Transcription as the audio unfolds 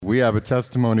we have a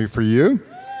testimony for you.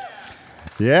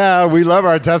 Yeah, we love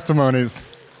our testimonies.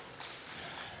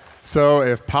 So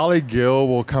if Polly Gill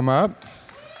will come up.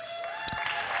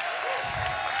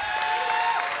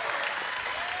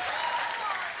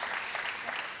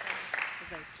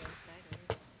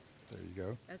 There you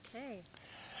go. Okay.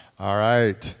 All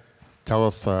right. Tell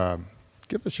us,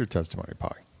 give us your testimony,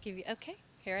 Polly. Okay,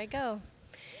 here I go.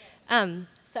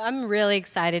 So I'm really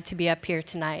excited to be up here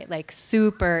tonight, like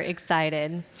super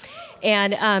excited.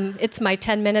 And it's my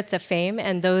 10 minutes of fame,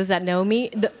 and those that know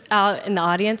me out in the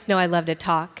audience know I love to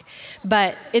talk.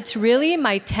 But it's really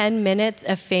my 10 minutes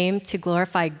of fame to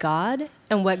glorify God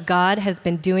and what God has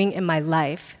been doing in my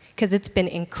life, because it's been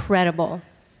incredible.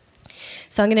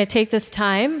 So I'm going to take this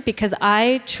time because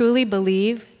I truly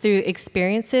believe through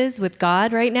experiences with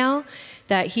God right now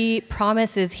that He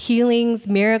promises healings,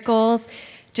 miracles,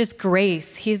 just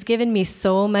grace. He's given me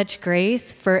so much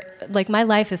grace for, like, my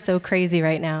life is so crazy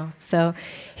right now. So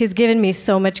He's given me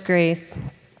so much grace.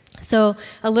 So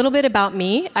a little bit about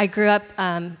me. I grew up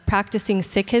practicing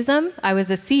Sikhism. I was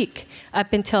a Sikh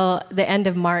up until the end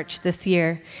of March this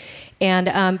year.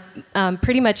 And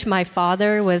pretty much my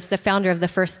father was the founder of the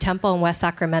first temple in West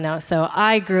Sacramento. So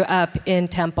I grew up in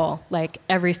temple, like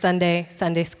every Sunday,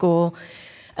 Sunday school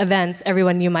events.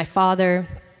 Everyone knew my father.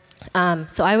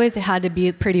 So I always had to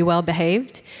be pretty well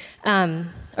behaved, or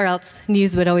else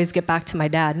news would always get back to my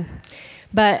dad.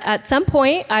 But at some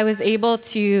point, I was able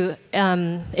to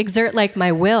exert like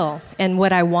my will and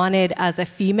what I wanted as a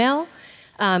female,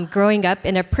 growing up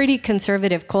in a pretty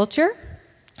conservative culture.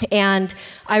 And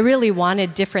I really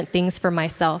wanted different things for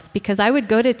myself because I would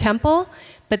go to temple,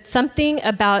 but something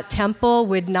about temple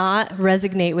would not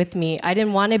resonate with me. I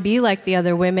didn't want to be like the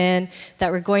other women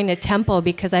that were going to temple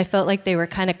because I felt like they were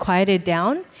kind of quieted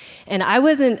down. And I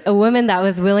wasn't a woman that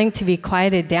was willing to be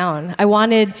quieted down. I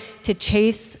wanted to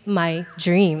chase my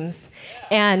dreams.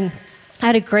 And I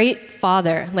had a great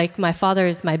father. Like, my father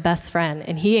is my best friend,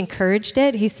 and he encouraged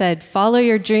it. He said, follow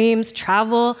your dreams,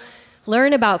 travel,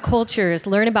 learn about cultures,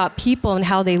 learn about people and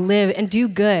how they live, and do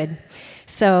good.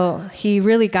 So he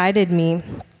really guided me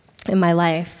in my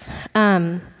life.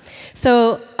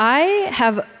 So I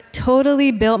have totally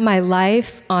built my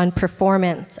life on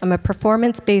performance. I'm a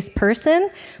performance-based person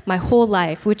my whole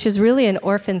life, which is really an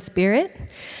orphan spirit.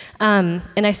 And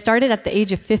I started at the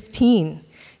age of 15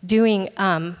 doing,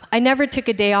 I never took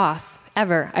a day off,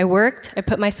 ever. I worked, I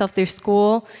put myself through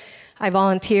school, I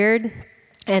volunteered,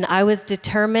 and I was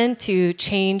determined to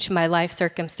change my life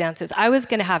circumstances. I was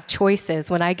going to have choices.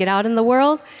 When I get out in the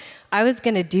world, I was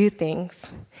going to do things.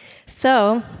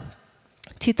 So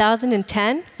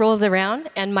 2010 rolls around,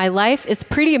 and my life is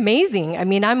pretty amazing. I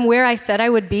mean, I'm where I said I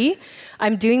would be.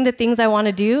 I'm doing the things I want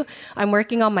to do. I'm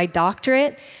working on my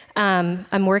doctorate.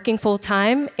 I'm working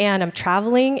full-time, and I'm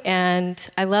traveling, and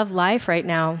I love life right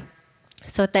now.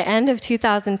 So at the end of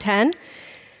 2010,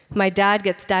 my dad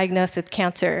gets diagnosed with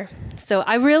cancer. So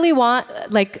I really want,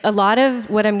 like, a lot of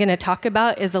what I'm going to talk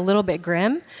about is a little bit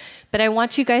grim, but I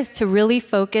want you guys to really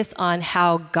focus on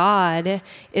how God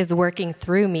is working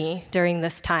through me during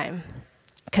this time,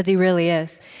 because He really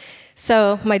is.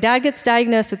 So my dad gets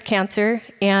diagnosed with cancer,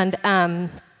 and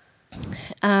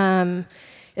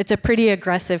it's a pretty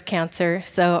aggressive cancer.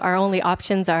 So our only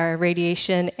options are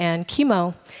radiation and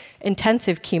chemo,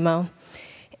 intensive chemo.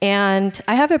 And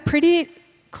I have a pretty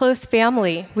close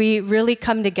family. We really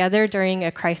come together during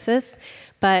a crisis,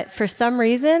 but for some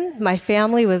reason, my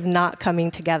family was not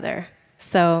coming together.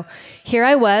 So here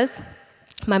I was,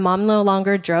 my mom no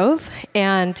longer drove,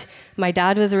 and my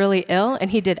dad was really ill, and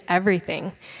he did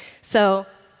everything. So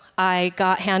I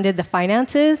got handed the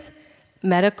finances,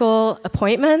 medical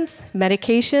appointments,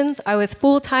 medications. I was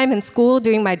full-time in school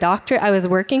doing my doctorate. I was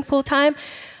working full-time.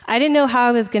 I didn't know how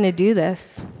I was going to do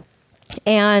this.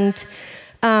 And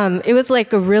it was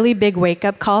like a really big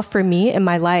wake-up call for me in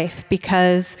my life,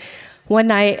 because one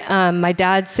night my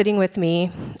dad's sitting with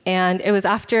me, and it was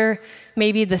after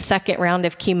maybe the second round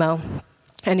of chemo,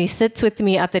 and he sits with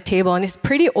me at the table, and he's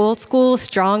pretty old school,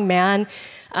 strong man,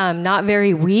 not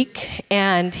very weak,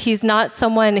 and he's not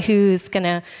someone who's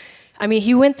gonna, I mean,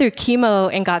 he went through chemo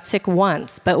and got sick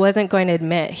once, but wasn't going to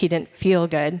admit he didn't feel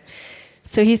good.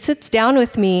 So he sits down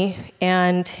with me,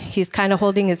 and he's kind of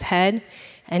holding his head,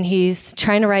 and he's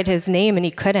trying to write his name, and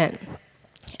he couldn't.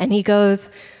 And he goes,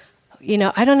 you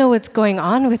know, I don't know what's going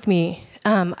on with me.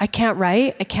 I can't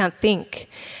write, I can't think.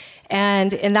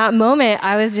 And in that moment,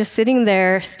 I was just sitting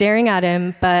there staring at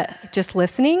him, but just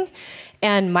listening,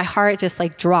 and my heart just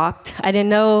like dropped. I didn't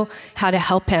know how to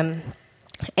help him.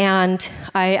 And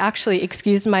I actually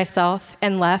excused myself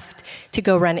and left to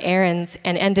go run errands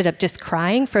and ended up just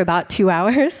crying for about 2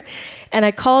 hours. And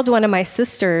I called one of my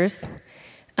sisters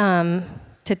to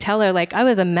tell her, like, I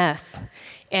was a mess.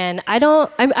 And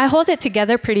I hold it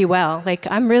together pretty well. Like,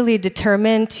 I'm really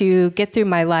determined to get through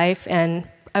my life, and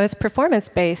I was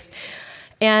performance-based.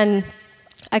 And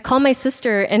I call my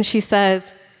sister, and she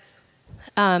says,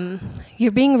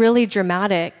 you're being really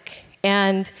dramatic.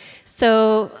 And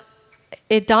so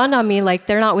it dawned on me, like,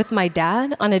 they're not with my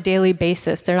dad on a daily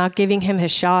basis. They're not giving him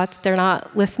his shots. They're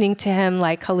not listening to him,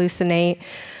 like, hallucinate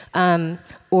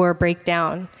or break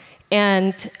down.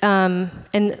 And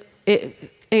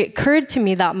it occurred to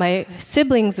me that my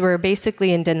siblings were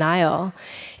basically in denial,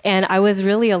 and I was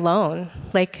really alone,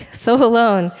 like, so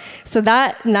alone. So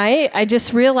that night, I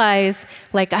just realized,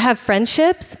 like, I have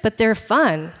friendships, but they're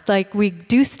fun. Like, we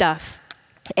do stuff.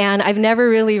 And I've never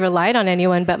really relied on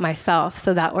anyone but myself,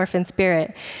 so that orphan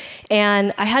spirit.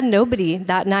 And I had nobody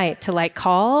that night to, like,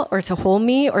 call or to hold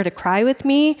me or to cry with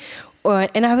me.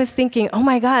 And I was thinking, oh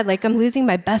my God, like, I'm losing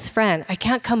my best friend. I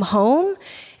can't come home,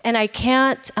 and I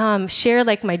can't share,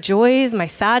 like, my joys, my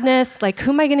sadness. Like,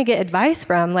 who am I going to get advice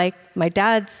from? Like, my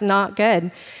dad's not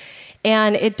good.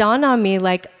 And it dawned on me,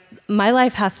 like, my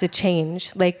life has to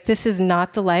change. Like, this is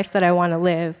not the life that I want to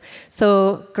live.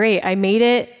 So great, I made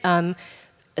it.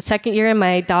 Second year in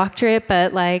my doctorate,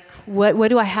 but, like, what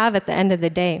do I have at the end of the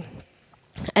day?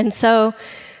 And so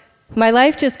my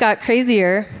life just got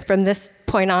crazier from this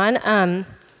point on.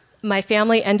 My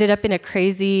family ended up in a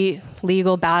crazy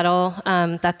legal battle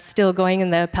that's still going in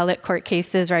the appellate court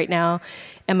cases right now,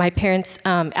 and my parents'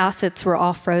 assets were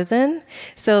all frozen.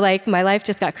 So, like, my life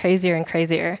just got crazier and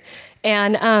crazier.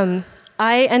 And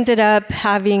I ended up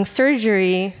having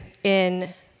surgery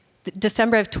in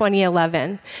December of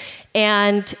 2011.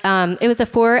 And it was a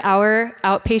 4-hour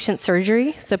outpatient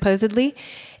surgery, supposedly.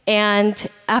 And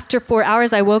after 4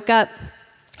 hours, I woke up,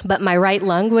 but my right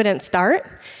lung wouldn't start.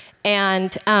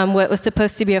 And what was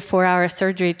supposed to be a 4-hour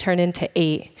surgery turned into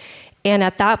 8. And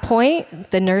at that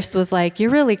point, the nurse was like,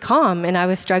 "You're really calm." And I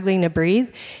was struggling to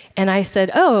breathe. And I said,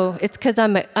 "Oh, it's because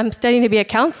I'm studying to be a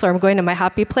counselor. I'm going to my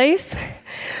happy place."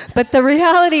 But the real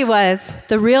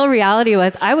reality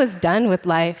was I was done with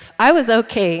life. I was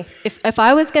okay. If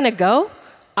I was going to go,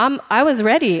 I was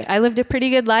ready. I lived a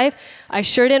pretty good life. I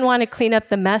sure didn't want to clean up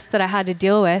the mess that I had to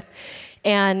deal with.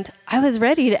 And I was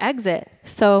ready to exit.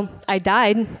 So I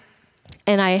died,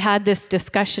 and I had this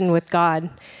discussion with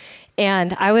God.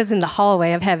 And I was in the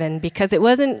hallway of heaven because it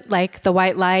wasn't like the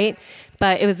white light,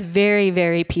 but it was very,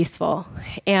 very peaceful.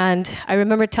 And I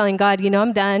remember telling God,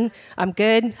 I'm done. I'm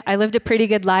good. I lived a pretty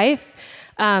good life.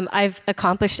 I've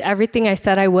accomplished everything I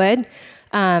said I would.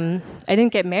 I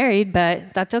didn't get married,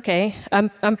 but that's okay.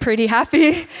 I'm pretty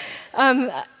happy.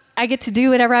 I get to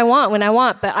do whatever I want when I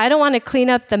want, but I don't want to clean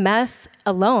up the mess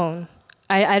alone.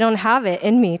 I don't have it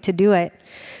in me to do it.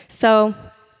 So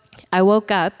I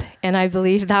woke up, and I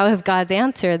believe that was God's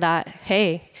answer that,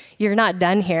 hey, you're not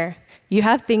done here. You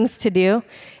have things to do,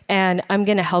 and I'm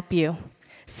going to help you.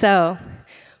 So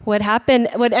what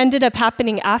ended up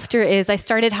happening after is I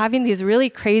started having these really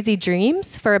crazy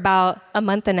dreams for about a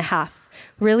month and a half,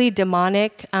 really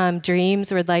demonic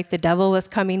dreams where, like, the devil was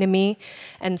coming to me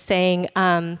and saying,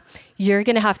 you're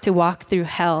going to have to walk through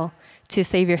hell to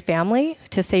save your family,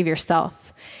 to save yourself.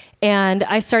 And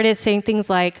I started saying things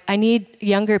like, I need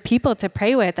younger people to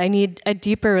pray with. I need a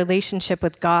deeper relationship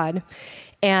with God.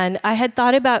 And I had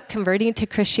thought about converting to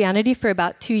Christianity for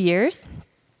about 2 years.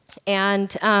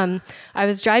 And I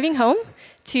was driving home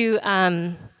to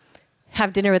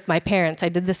have dinner with my parents. I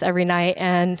did this every night.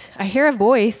 And I hear a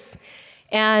voice.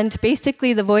 And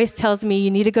basically the voice tells me,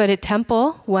 you need to go to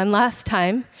temple one last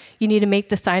time. You need to make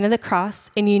the sign of the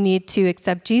cross. And you need to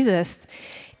accept Jesus.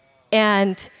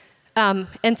 And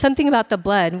something about the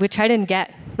blood, which I didn't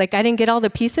get. Like, I didn't get all the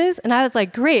pieces. And I was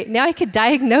like, great, now I could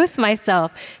diagnose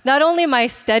myself. Not only am I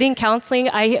studying counseling,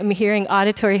 I am hearing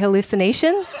auditory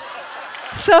hallucinations.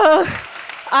 So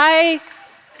I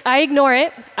ignore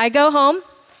it. I go home,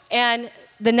 and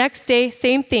the next day,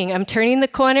 same thing. I'm turning the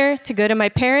corner to go to my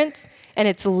parents, and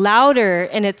it's louder,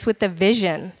 and it's with a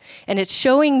vision. And it's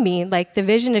showing me, like, the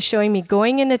vision is showing me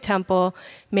going into temple,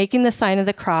 making the sign of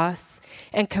the cross,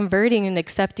 and converting and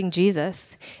accepting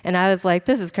Jesus. And I was like,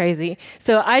 this is crazy.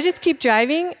 So I just keep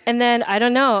driving, and then, I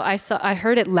don't know, I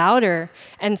heard it louder.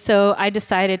 And so I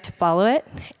decided to follow it,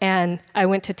 and I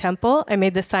went to temple, I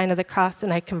made the sign of the cross,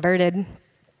 and I converted.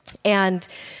 And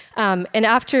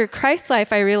after Christ's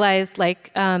life, I realized,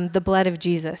 like, the blood of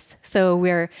Jesus. So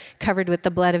we're covered with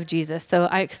the blood of Jesus. So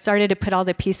I started to put all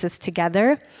the pieces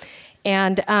together.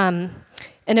 And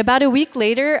And about a week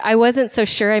later, I wasn't so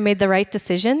sure I made the right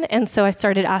decision. And so I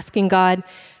started asking God,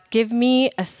 give me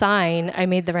a sign I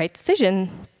made the right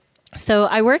decision. So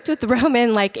I worked with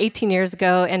Roman like 18 years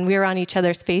ago, and we were on each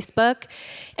other's Facebook.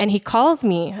 And he calls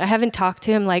me. I haven't talked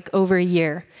to him like over a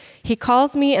year. He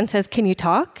calls me and says, can you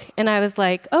talk? And I was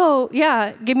like, oh,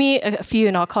 yeah, give me a few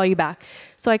and I'll call you back.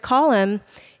 So I call him,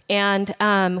 and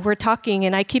we're talking,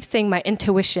 and I keep saying my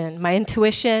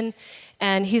intuition.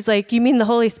 And he's like, you mean the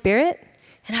Holy Spirit?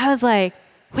 And I was like,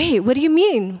 wait, what do you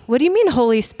mean? What do you mean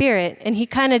Holy Spirit? And he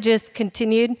kind of just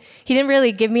continued. He didn't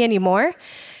really give me any more.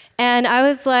 And I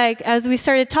was like, as we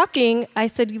started talking, I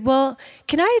said, well,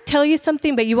 can I tell you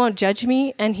something, but you won't judge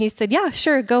me? And he said, yeah,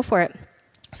 sure, go for it.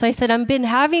 So I said, I've been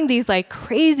having these like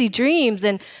crazy dreams,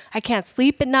 and I can't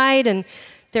sleep at night, and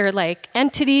they're like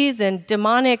entities and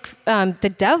demonic,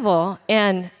 the devil,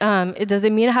 and does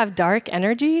it mean I have dark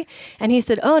energy? And he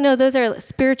said, oh no, those are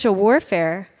spiritual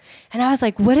warfare. And I was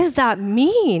like, what does that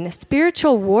mean?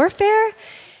 Spiritual warfare?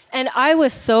 And I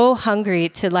was so hungry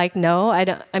to like know.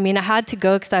 I had to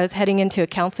go because I was heading into a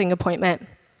counseling appointment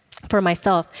for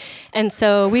myself. And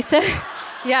so we said,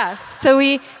 yeah. So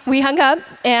we hung up,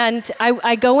 and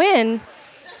I go in,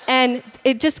 and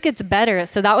it just gets better.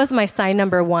 So that was my sign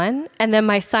number 1. And then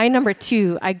my sign number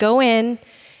 2, I go in,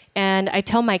 and I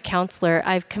tell my counselor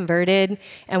I've converted,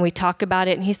 and we talk about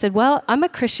it. And he said, well, I'm a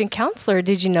Christian counselor.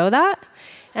 Did you know that?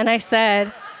 And I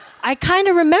said, I kind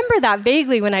of remember that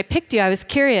vaguely when I picked you. I was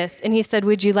curious. And he said,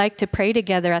 would you like to pray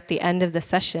together at the end of the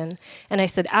session? And I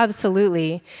said,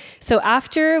 absolutely. So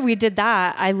after we did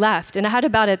that, I left. And I had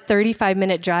about a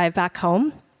 35-minute drive back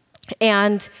home.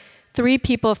 And 3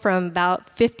 people from about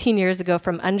 15 years ago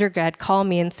from undergrad call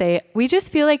me and say, we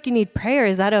just feel like you need prayer.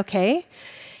 Is that okay?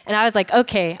 And I was like,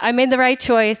 okay, I made the right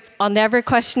choice. I'll never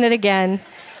question it again.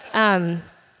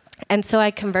 And so I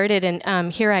converted,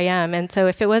 and here I am. And so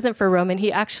if it wasn't for Roman,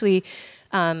 he actually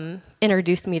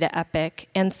introduced me to Epic.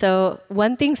 And so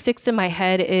one thing sticks in my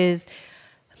head is,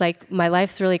 like, my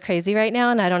life's really crazy right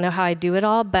now, and I don't know how I do it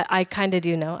all, but I kind of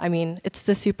do know. I mean, it's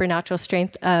the supernatural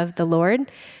strength of the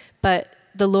Lord, but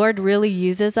the Lord really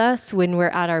uses us when we're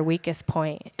at our weakest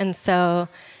point. And so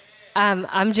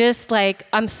I'm just like,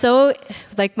 I'm so,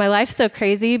 like, my life's so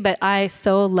crazy, but I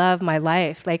so love my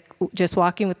life, like just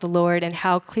walking with the Lord and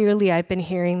how clearly I've been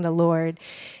hearing the Lord.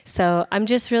 So I'm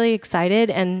just really excited,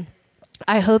 and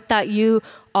I hope that you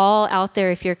all out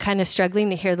there, if you're kind of struggling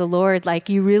to hear the Lord, like,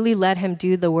 you really let him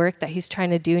do the work that he's trying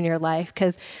to do in your life.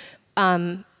 Because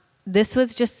this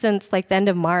was just since like the end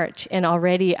of March, and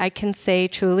already I can say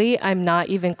truly I'm not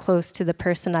even close to the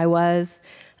person I was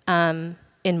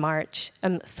in March.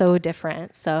 I'm so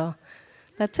different. So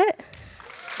that's it.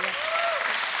 Yeah.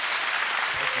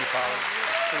 Thank you, Paula.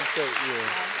 Appreciate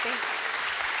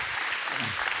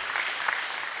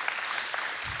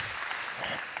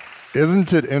you.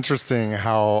 Isn't it interesting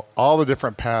how all the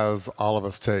different paths all of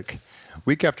us take?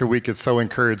 Week after week, it's so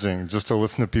encouraging just to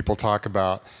listen to people talk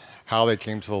about how they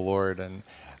came to the Lord. And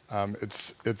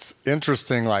it's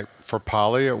interesting, like for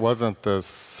Polly, it wasn't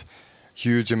this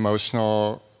huge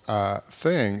emotional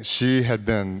thing. She had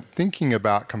been thinking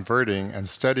about converting and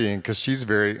studying because she's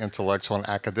very intellectual and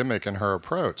academic in her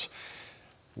approach.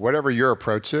 Whatever your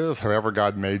approach is, however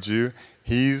God made you,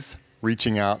 he's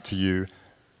reaching out to you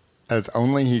as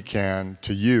only he can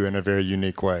to you in a very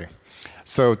unique way.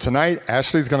 So tonight,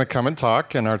 Ashley's going to come and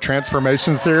talk in our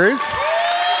transformation series.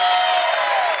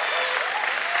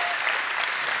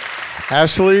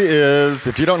 Ashley is,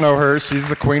 if you don't know her, she's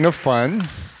the queen of fun.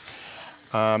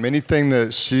 Anything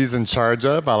that she's in charge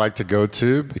of, I like to go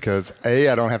to because A,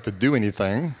 I don't have to do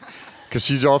anything because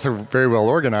she's also very well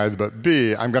organized, but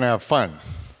B, I'm going to have fun.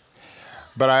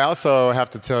 But I also have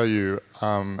to tell you,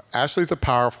 Ashley's a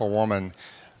powerful woman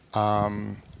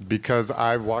because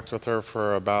I've walked with her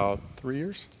for about 3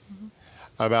 years. Mm-hmm.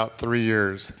 About 3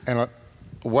 years. And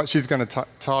what she's going to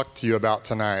talk to you about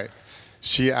tonight,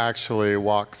 she actually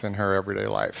walks in her everyday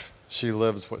life. She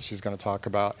lives what she's going to talk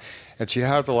about. And she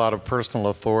has a lot of personal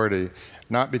authority,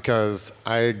 not because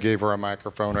I gave her a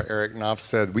microphone or Eric Knopf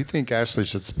said, we think Ashley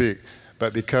should speak,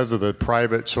 but because of the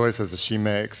private choices that she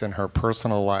makes in her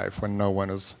personal life when no one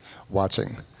is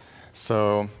watching.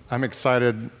 So I'm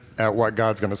excited at what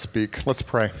God's going to speak. Let's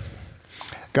pray.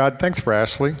 God, thanks for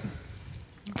Ashley,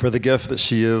 for the gift that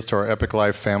she is to our Epic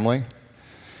Life family,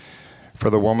 for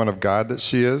the woman of God that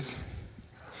she is.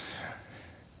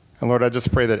 And Lord, I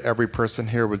just pray that every person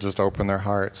here would just open their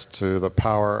hearts to the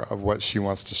power of what she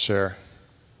wants to share,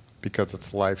 because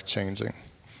it's life-changing.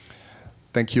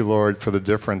 Thank you, Lord, for the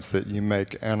difference that you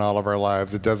make in all of our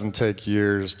lives. It doesn't take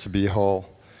years to be whole.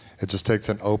 It just takes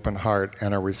an open heart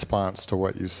and a response to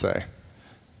what you say.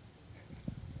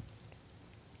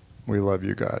 We love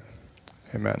you, God.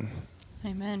 Amen.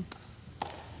 Amen.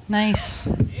 Nice.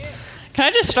 Can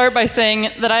I just start by saying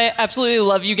that I absolutely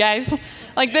love you guys?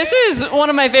 Like, this is one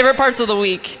of my favorite parts of the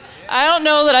week. I don't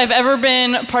know that I've ever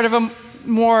been part of a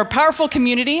more powerful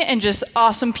community and just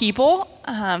awesome people.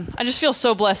 I just feel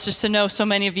so blessed just to know so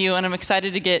many of you, and I'm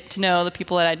excited to get to know the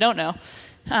people that I don't know.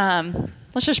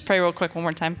 Let's just pray real quick one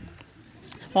more time.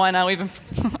 Why not?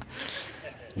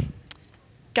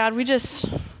 God,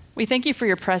 we thank you for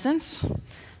your presence,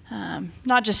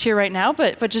 not just here right now,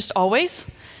 but just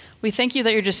always. We thank you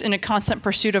that you're just in a constant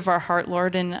pursuit of our heart,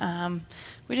 Lord, and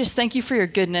we just thank you for your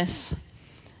goodness.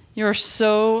 You're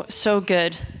so, so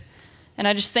good. And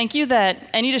I just thank you that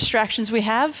any distractions we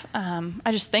have,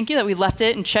 I just thank you that we left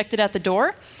it and checked it at the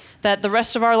door, that the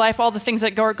rest of our life, all the things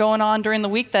that are going on during the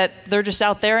week, that they're just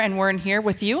out there and we're in here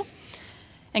with you.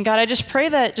 And God, I just pray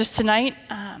that just tonight,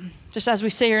 just as we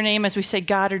say your name, as we say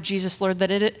God or Jesus, Lord,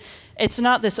 that it's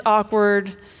not this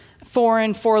awkward,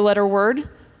 foreign, four-letter word,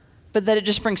 but that it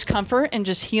just brings comfort and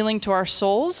just healing to our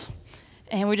souls.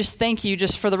 And we just thank you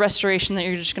just for the restoration that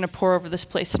you're just going to pour over this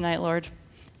place tonight, Lord.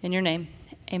 In your name,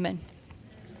 amen.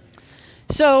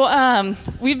 So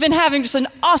we've been having just an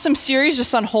awesome series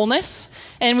just on wholeness,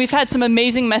 and we've had some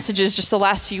amazing messages just the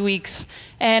last few weeks.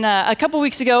 And a couple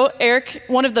weeks ago, Eric,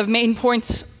 one of the main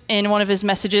points in one of his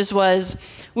messages was,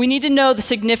 we need to know the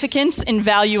significance and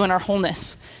value in our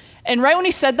wholeness. And right when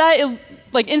he said that,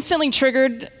 it instantly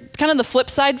triggered kind of the flip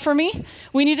side for me.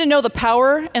 We need to know the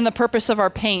power and the purpose of our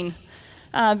pain.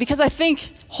 Because I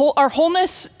think our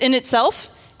wholeness in itself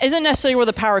isn't necessarily where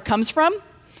the power comes from.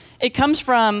 It comes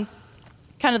from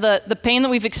kind of the pain that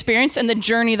we've experienced and the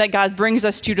journey that God brings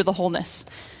us to the wholeness.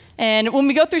 And when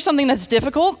we go through something that's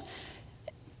difficult,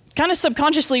 kind of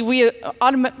subconsciously we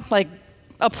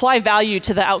apply value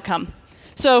to the outcome.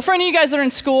 So for any of you guys that are in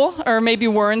school, or maybe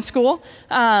were in school,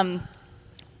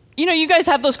 you guys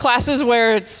have those classes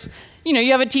where it's,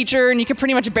 you have a teacher and you can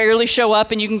pretty much barely show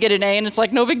up and you can get an A and it's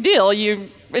like no big deal.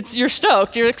 You're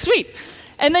stoked. You're like, sweet.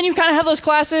 And then you kind of have those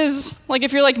classes, like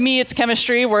if you're like me, it's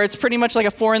chemistry, where it's pretty much like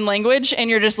a foreign language, and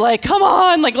you're just like, come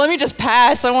on, let me just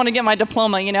pass. I want to get my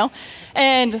diploma,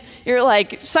 And you're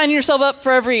like signing yourself up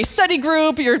for every study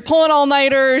group. You're pulling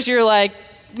all-nighters. You're like,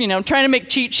 trying to make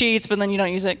cheat sheets, but then you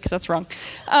don't use it because that's wrong.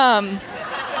 And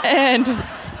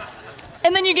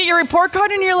then you get your report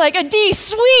card and you're like, a D,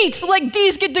 sweet! Like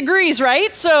D's get degrees,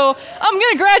 right? So I'm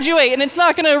going to graduate and it's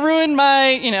not going to ruin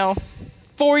my,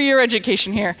 4-year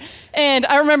education here. And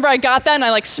I remember I got that and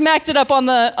I smacked it up on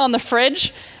the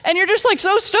fridge, and you're just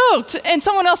so stoked. And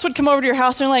someone else would come over to your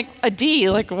house and they're like, a D,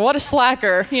 what a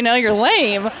slacker, you're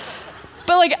lame.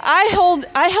 But I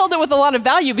held it with a lot of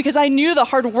value because I knew the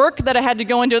hard work that I had to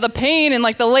go into, the pain and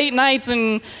the late nights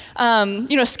and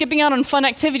skipping out on fun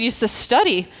activities to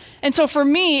study. And so for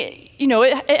me,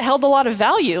 it held a lot of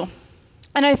value.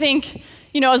 And I think,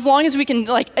 as long as we can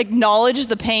acknowledge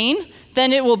the pain,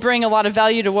 then it will bring a lot of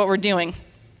value to what we're doing.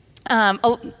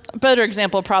 A better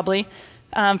example probably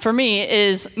for me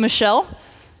is Michelle.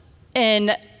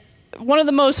 And one of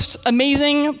the most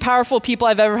amazing, powerful people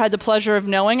I've ever had the pleasure of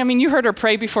knowing. I mean, you heard her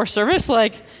pray before service.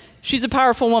 She's a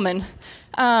powerful woman.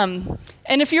 And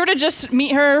if you were to just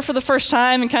meet her for the first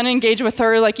time and kind of engage with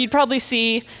her, you'd probably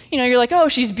see, you're like, oh,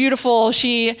 she's beautiful.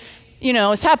 She,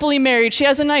 is happily married. She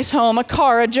has a nice home, a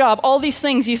car, a job, all these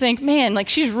things. You think, man,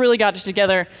 she's really got it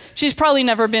together. She's probably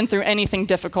never been through anything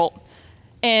difficult.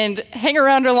 And hang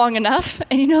around her long enough,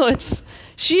 and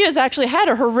she has actually had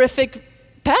a horrific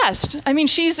past. I mean,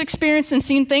 she's experienced and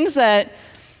seen things that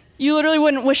you literally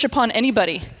wouldn't wish upon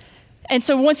anybody. And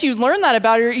so once you learn that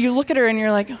about her, you look at her and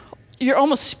you're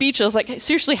almost speechless.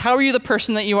 Seriously, how are you the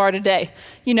person that you are today?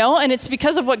 And it's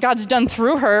because of what God's done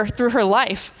through her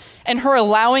life, and her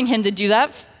allowing him to do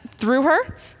that through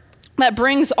her, that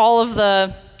brings all of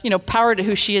the, power to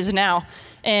who she is now.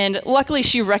 And luckily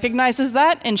she recognizes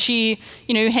that, and she,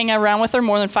 you hang around with her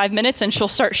more than 5 minutes and she'll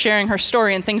start sharing her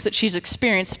story and things that she's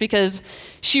experienced, because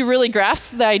she really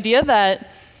grasps the idea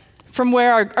that from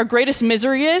where our greatest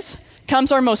misery is,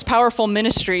 comes our most powerful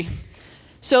ministry.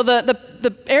 So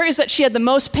the areas that she had the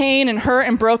most pain and hurt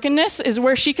and brokenness is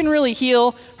where she can really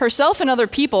heal herself and other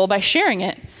people by sharing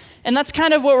it. And that's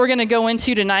kind of what we're going to go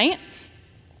into tonight.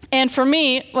 And for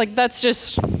me, that's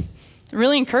just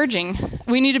really encouraging.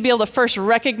 We need to be able to first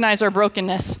recognize our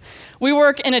brokenness. We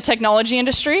work in a technology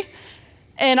industry,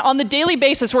 and on the daily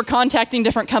basis, we're contacting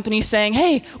different companies saying,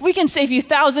 hey, we can save you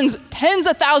thousands, tens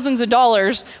of thousands of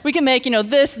dollars. We can make,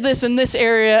 this, and this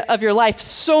area of your life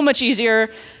so much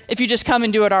easier if you just come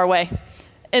and do it our way.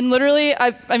 And literally,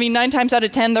 9 times out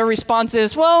of 10, their response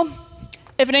is, well,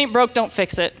 if it ain't broke, don't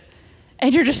fix it.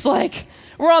 And you're just like,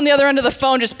 we're on the other end of the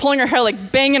phone just pulling our hair,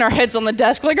 like banging our heads on the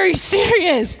desk, like, are you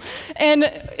serious? And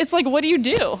it's like, what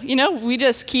do? We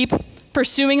just keep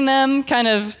pursuing them, kind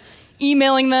of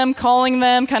emailing them, calling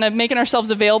them, kind of making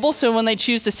ourselves available so when they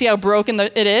choose to see how broken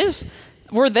it is,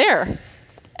 we're there.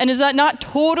 And is that not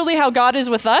totally how God is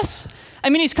with us? I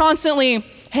mean, he's constantly,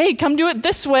 hey, come do it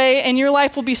this way and your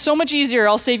life will be so much easier.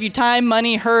 I'll save you time,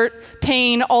 money, hurt,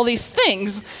 pain, all these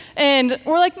things. And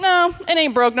we're like, no, it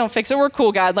ain't broke, don't fix it. We're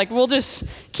cool, God. Like, we'll just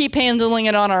keep handling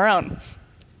it on our own.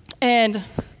 And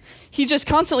he just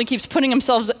constantly keeps putting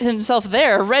himself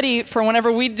there, ready for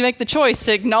whenever we make the choice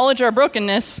to acknowledge our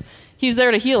brokenness, he's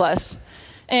there to heal us.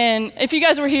 And if you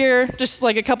guys were here just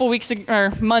like a couple weeks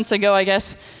or months ago, I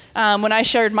guess, when I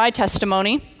shared my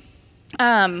testimony,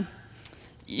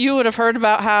 you would have heard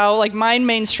about how like my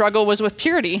main struggle was with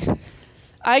purity.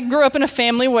 I grew up in a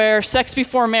family where sex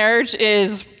before marriage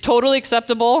is totally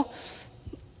acceptable,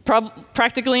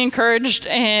 practically encouraged,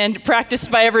 and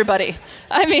practiced by everybody.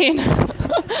 I mean,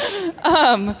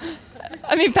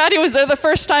 Patty was there the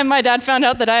first time my dad found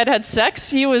out that I had had sex.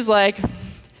 He was like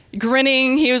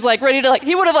grinning. He was like ready to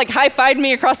he would have like high-fived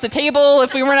me across the table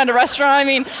if we weren't at a restaurant. I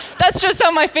mean, that's just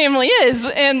how my family is.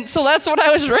 And so that's what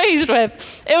I was raised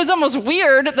with. It was almost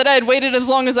weird that I had waited as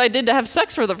long as I did to have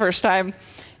sex for the first time.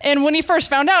 And when he first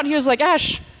found out, he was like,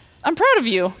 Ash, I'm proud of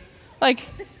you. Like,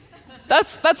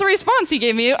 that's a response he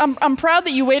gave me. I'm proud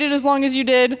that you waited as long as you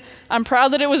did. I'm proud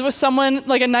that it was with someone,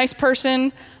 like a nice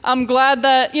person. I'm glad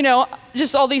that,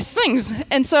 just all these things.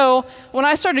 And so when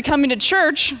I started coming to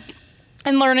church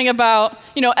and learning about,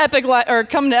 Epic Life, or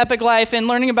coming to Epic Life and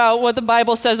learning about what the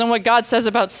Bible says and what God says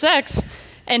about sex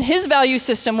and his value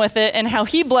system with it and how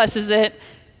he blesses it,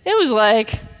 it was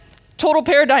like total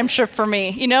paradigm shift for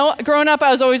me. Growing up,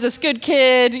 I was always this good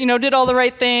kid, did all the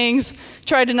right things,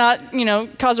 tried to not,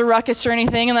 cause a ruckus or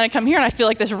anything. And then I come here and I feel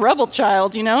like this rebel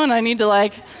child, and I need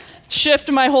to shift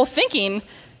my whole thinking.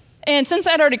 And since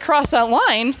I'd already crossed that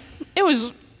line, it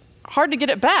was hard to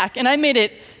get it back. And I made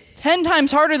it 10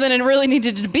 times harder than it really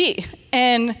needed to be.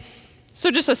 And so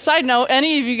just a side note,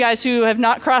 any of you guys who have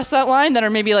not crossed that line that are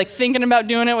maybe thinking about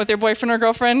doing it with your boyfriend or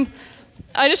girlfriend,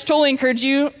 I just totally encourage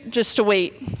you just to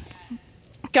wait.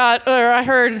 I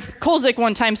heard Kolzik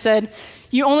one time said,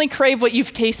 you only crave what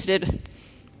you've tasted.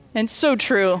 And so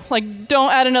true.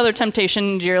 Don't add another temptation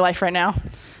into your life right now.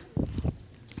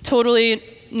 Totally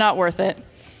not worth it.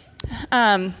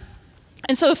 And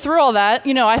so through all that,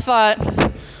 I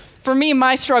thought, for me,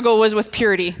 my struggle was with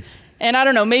purity. And I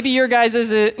don't know, maybe your guys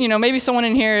maybe someone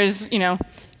in here is,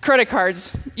 credit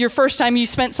cards. Your first time you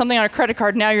spent something on a credit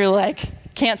card, now you're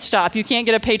can't stop. You can't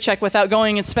get a paycheck without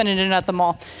going and spending it at the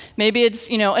mall. Maybe it's,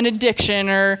 an addiction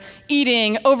or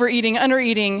eating, overeating,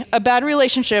 undereating, a bad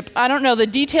relationship. I don't know. The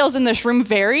details in this room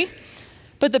vary,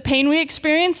 but the pain we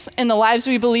experience and the lives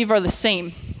we believe are the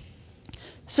same.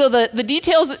 So the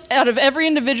details out of every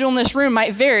individual in this room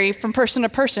might vary from person to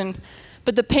person,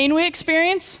 but the pain we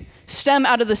experience stem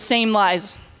out of the same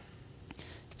lies.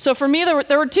 So for me,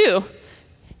 there were two.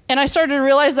 And I started to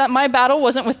realize that my battle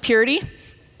wasn't with purity,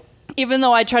 even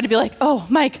though I tried to be oh,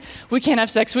 Mike, we can't have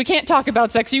sex. We can't talk about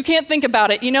sex. You can't think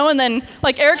about it, And then,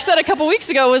 Eric said a couple weeks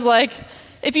ago, was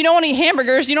if you don't want to eat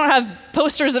hamburgers, you don't have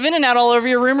posters of In-N-Out all over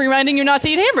your room reminding you not to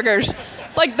eat hamburgers.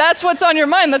 That's what's on your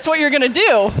mind. That's what you're going to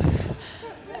do.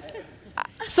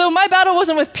 So my battle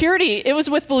wasn't with purity. It was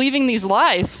with believing these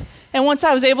lies. And once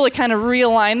I was able to kind of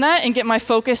realign that and get my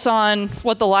focus on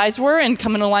what the lies were and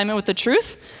come in alignment with the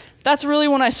truth, that's really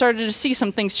when I started to see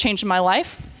some things change in my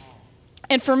life.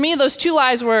 And for me, those two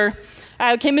lies were,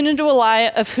 I came into a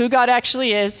lie of who God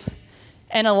actually is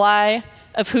and a lie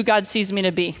of who God sees me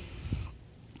to be.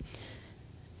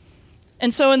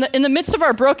 And so in the midst of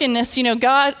our brokenness,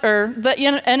 God or the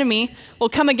enemy will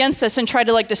come against us and try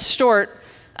to distort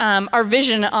our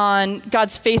vision on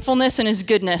God's faithfulness and his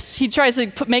goodness. He tries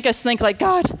to make us think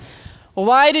God,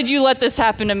 why did you let this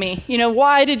happen to me?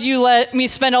 Why did you let me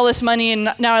spend all this money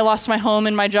and now I lost my home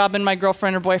and my job and my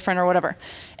girlfriend or boyfriend or whatever?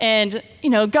 And,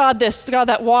 God this, God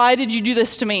that, why did you do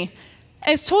this to me?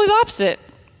 And it's totally the opposite.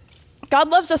 God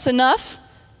loves us enough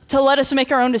to let us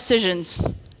make our own decisions,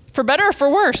 for better or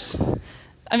for worse.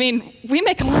 We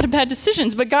make a lot of bad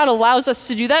decisions, but God allows us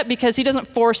to do that because he doesn't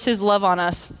force his love on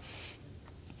us.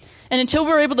 And until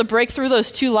we're able to break through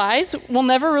those two lies, we'll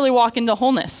never really walk into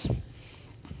wholeness.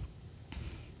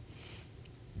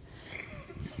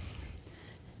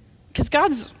 Because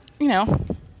God's,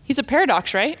 he's a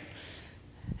paradox, right?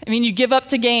 You give up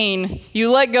to gain,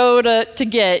 you let go to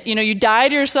get, you die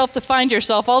to yourself to find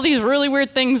yourself, all these really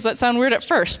weird things that sound weird at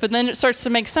first, but then it starts to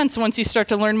make sense once you start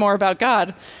to learn more about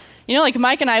God. Like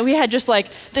Mike and I, we had just like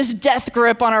this death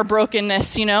grip on our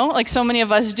brokenness, like so many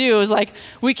of us do. It was like,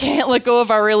 we can't let go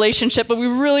of our relationship, but we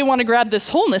really want to grab this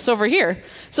wholeness over here.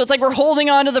 So it's like we're holding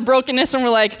on to the brokenness and we're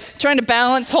like trying to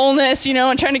balance wholeness,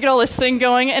 and trying to get all this thing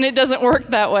going, and it doesn't work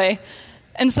that way.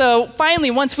 And so finally,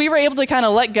 once we were able to kind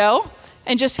of let go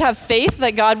and just have faith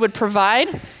that God would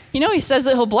provide, he says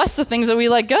that he'll bless the things that we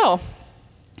let go.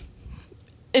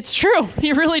 It's true.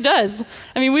 He really does.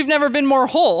 We've never been more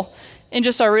whole in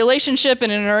just our relationship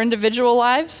and in our individual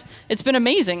lives. It's been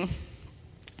amazing.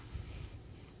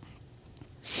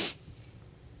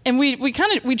 And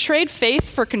we trade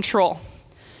faith for control.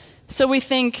 So we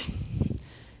think,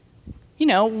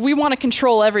 we want to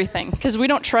control everything because we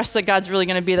don't trust that God's really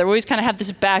going to be there. We always kind of have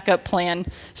this backup plan.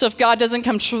 So if God doesn't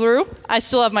come through, I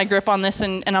still have my grip on this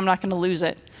and I'm not going to lose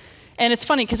it. And it's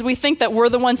funny because we think that we're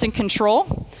the ones in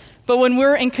control. But when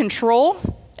we're in control,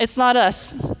 it's not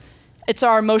us. It's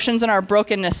our emotions and our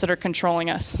brokenness that are controlling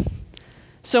us.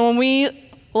 So when we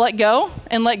let go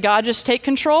and let God just take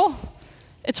control,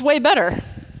 it's way better.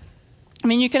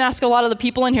 You can ask a lot of the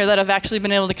people in here that have actually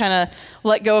been able to kind of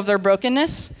let go of their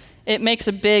brokenness. It makes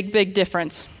a big, big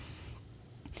difference.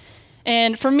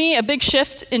 And for me, a big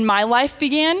shift in my life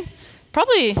began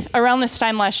probably around this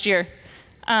time last year.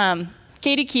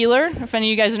 Katie Keeler, if any of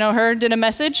you guys know her, did a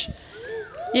message.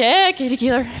 Yeah, Katie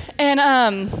Keeler.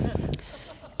 And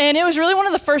it was really one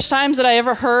of the first times that I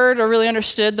ever heard or really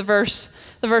understood the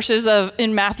verses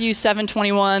in Matthew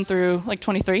 7:21 through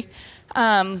 23,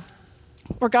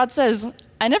 where God says,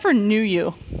 "I never knew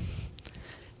you."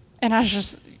 And I was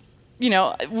just,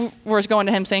 we're going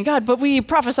to him saying, "God, but we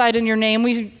prophesied in your name.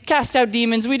 We cast out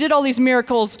demons. We did all these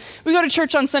miracles. We go to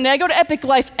church on Sunday. I go to Epic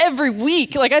Life every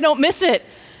week. I don't miss it.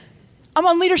 I'm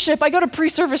on leadership. I go to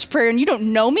pre-service prayer, and you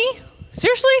don't know me?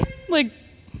 Seriously?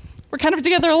 We're kind of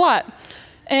together a lot."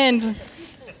 And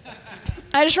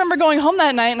I just remember going home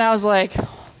that night and I was like,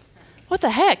 what the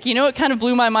heck? It kind of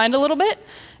blew my mind a little bit.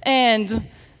 And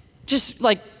just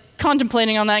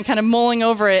contemplating on that and kind of mulling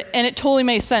over it. And it totally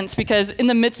made sense because in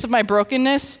the midst of my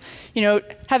brokenness,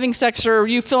 having sex or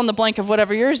you fill in the blank of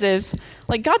whatever yours is,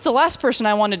 God's the last person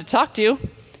I wanted to talk to.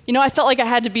 I felt like I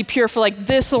had to be pure for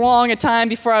this long a time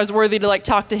before I was worthy to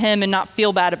talk to him and not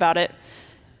feel bad about it.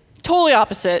 Totally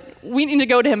opposite. We need to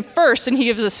go to him first, and he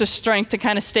gives us the strength to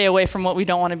kind of stay away from what we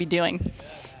don't want to be doing.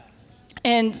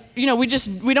 And, we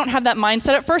don't have that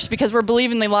mindset at first because we're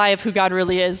believing the lie of who God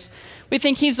really is. We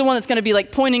think he's the one that's going to be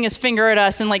pointing his finger at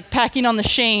us and packing on the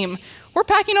shame. We're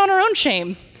packing on our own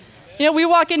shame. We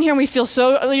walk in here and we feel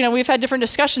so, we've had different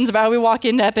discussions about how we walk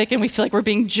into Epic and we feel like we're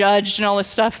being judged and all this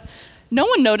stuff. No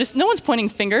one noticed. No one's pointing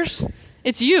fingers.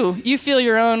 It's you. You feel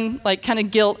your own kind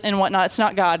of guilt and whatnot. It's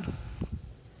not God.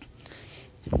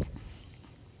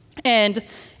 And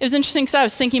it was interesting because I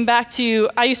was thinking back to,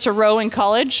 I used to row in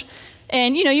college.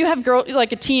 And, you have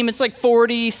a team, it's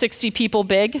 40, 60 people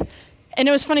big. And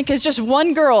it was funny because just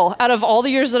one girl out of all the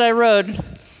years that I rowed,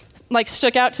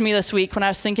 stuck out to me this week when I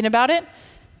was thinking about it.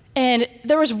 And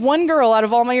there was one girl out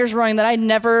of all my years rowing that I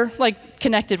never,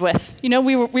 connected with.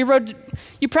 We rowed,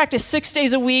 you practice 6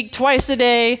 days a week, twice a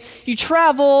day. You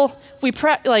travel, we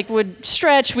would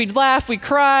stretch, we'd laugh, we'd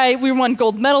cry. We won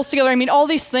gold medals together. All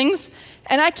these things.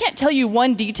 And I can't tell you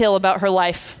one detail about her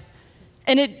life.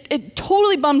 And it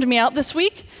totally bummed me out this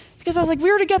week because I was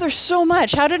we were together so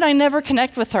much. How did I never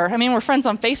connect with her? We're friends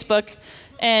on Facebook,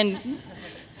 and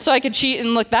so I could cheat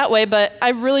and look that way, but I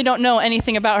really don't know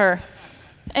anything about her.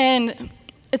 And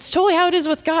it's totally how it is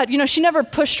with God. She never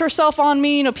pushed herself on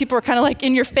me. People were kind of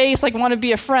in your face, want to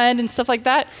be a friend and stuff like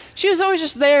that. She was always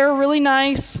just there, really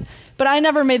nice, but I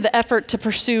never made the effort to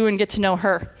pursue and get to know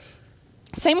her.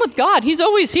 Same with God. He's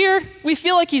always here. We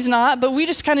feel like he's not, but we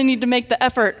just kind of need to make the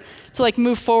effort to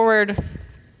move forward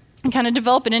and kind of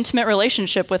develop an intimate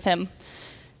relationship with him.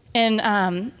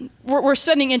 And we're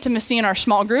studying intimacy in our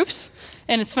small groups.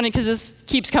 And it's funny because this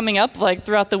keeps coming up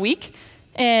throughout the week.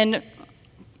 And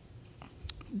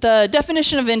the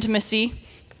definition of intimacy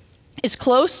is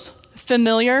close,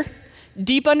 familiar,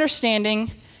 deep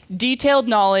understanding, detailed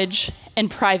knowledge,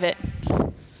 and private.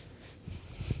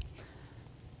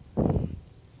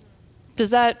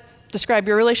 Does that describe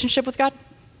your relationship with God?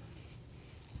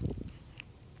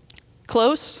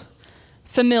 Close,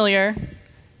 familiar,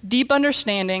 deep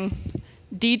understanding,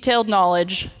 detailed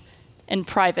knowledge, and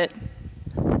private.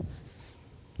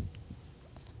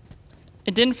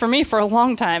 It didn't for me for a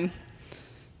long time.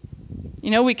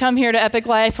 We come here to Epic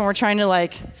Life and we're trying to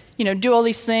do all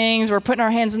these things. We're putting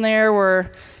our hands in there.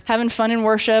 We're having fun in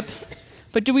worship.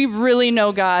 But do we really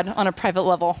know God on a private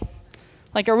level?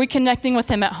 Are we connecting with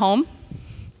him at home?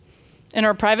 In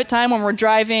our private time when we're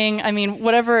driving,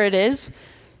 whatever it is.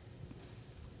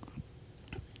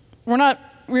 we're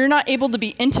not able to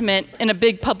be intimate in a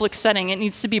big public setting. It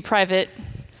needs to be private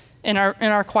in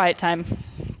our quiet time.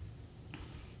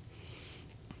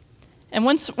 And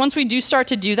once we do start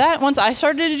to do that, once I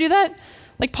started to do that,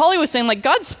 like Polly was saying, like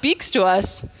God speaks to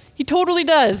us. He totally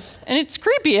does. And it's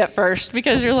creepy at first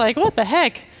because you're like, what the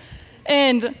heck?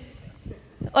 And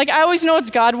like I always know it's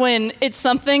God when it's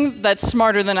something that's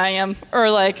smarter than I am,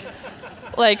 or like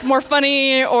more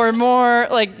funny, or more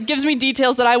like gives me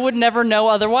details that I would never know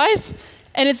otherwise.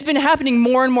 And it's been happening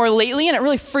more and more lately, and it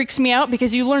really freaks me out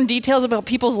because you learn details about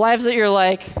people's lives that you're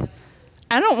like,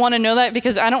 I don't want to know that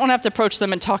because I don't want to have to approach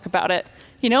them and talk about it.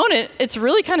 You know, and it's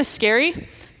really kind of scary,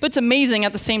 but it's amazing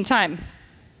at the same time.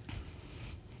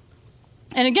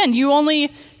 And again, you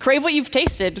only crave what you've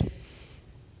tasted.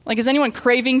 Like, is anyone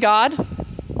craving God?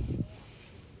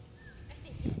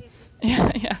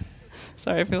 Yeah.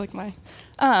 Sorry, I feel like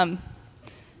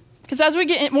because as we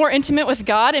get more intimate with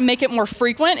God and make it more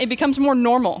frequent, it becomes more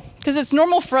normal. Because it's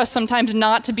normal for us sometimes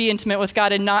not to be intimate with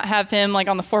God and not have him like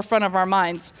on the forefront of our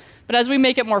minds. But as we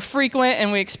make it more frequent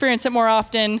and we experience it more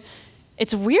often,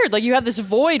 it's weird. Like you have this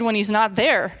void when he's not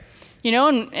there, you know,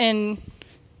 and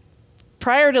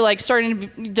prior to like starting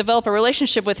to develop a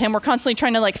relationship with him, we're constantly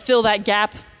trying to like fill that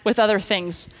gap with other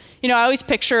things. You know, I always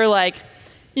picture like,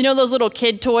 you know, those little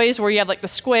kid toys where you have like the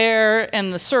square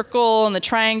and the circle and the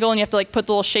triangle and you have to like put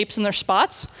the little shapes in their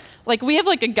spots. Like we have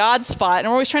like a God spot and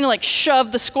we're always trying to like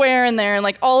shove the square in there and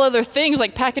like all other things,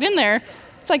 like pack it in there.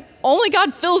 It's like only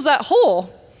God fills that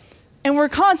hole. And we're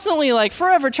constantly like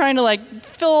forever trying to like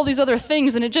fill all these other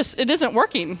things, and it isn't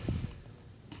working.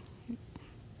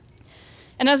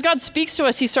 And as God speaks to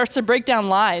us, he starts to break down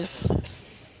lies.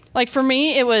 Like for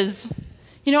me, it was,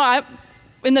 you know,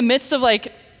 in the midst of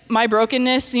like my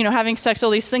brokenness, you know, having sex,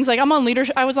 all these things, like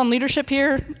I was on leadership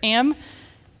here, and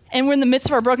we're in the midst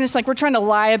of our brokenness, like we're trying to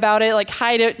lie about it, like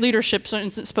hide it. Leadership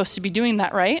isn't supposed to be doing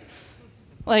that, right?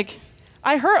 Like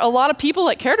I hurt a lot of people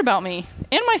that cared about me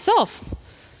and myself.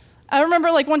 I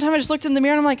remember like one time I just looked in the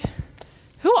mirror and I'm like,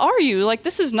 who are you? Like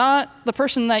this is not the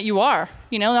person that you are,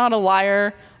 you know, not a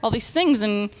liar, all these things.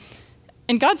 And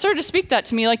God started to speak that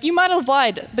to me, like you might have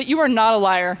lied, but you are not a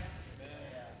liar.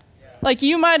 Like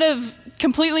you might have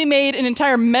completely made an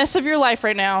entire mess of your life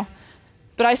right now,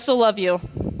 but I still love you.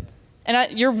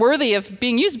 And you're worthy of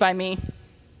being used by me.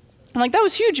 I'm like, that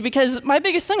was huge because my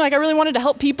biggest thing, like I really wanted to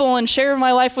help people and share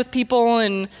my life with people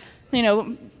and, you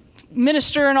know,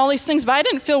 minister and all these things, but I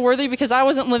didn't feel worthy because I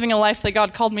wasn't living a life that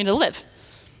God called me to live.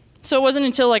 So it wasn't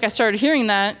until like I started hearing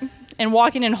that and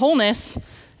walking in wholeness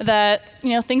that,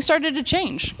 you know, things started to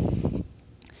change.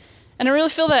 And I really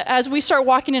feel that as we start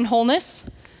walking in wholeness,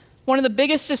 one of the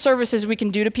biggest disservices we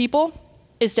can do to people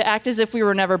is to act as if we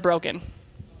were never broken.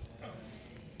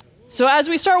 So as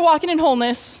we start walking in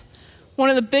wholeness, one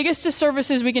of the biggest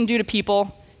disservices we can do to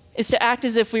people is to act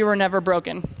as if we were never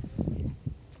broken.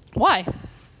 Why?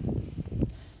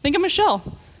 Think of Michelle.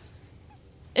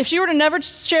 If she were to never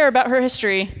share about her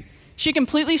history, she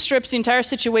completely strips the entire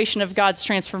situation of God's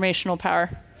transformational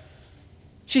power.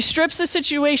 She strips the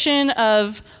situation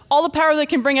of all the power that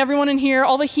can bring everyone in here,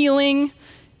 all the healing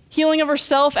of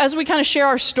herself. As we kind of share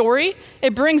our story,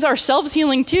 it brings ourselves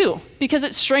healing too, because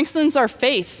it strengthens our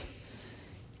faith.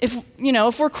 If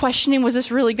we're questioning, was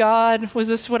this really God? Was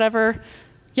this whatever?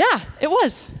 Yeah, it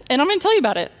was. And I'm going to tell you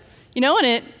about it. You know,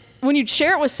 and when you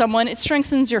share it with someone, it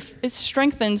strengthens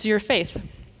your faith.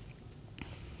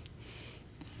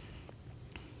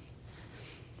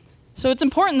 So it's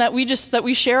important that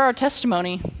we share our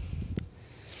testimony.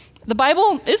 The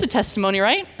Bible is a testimony,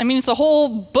 right? I mean, it's a whole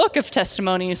book of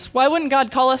testimonies. Why wouldn't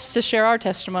God call us to share our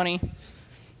testimony?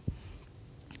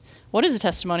 What is a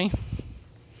testimony?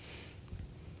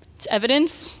 It's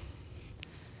evidence.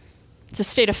 It's a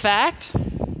state of fact.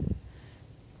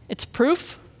 It's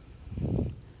proof.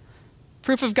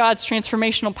 Proof of God's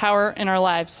transformational power in our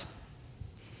lives.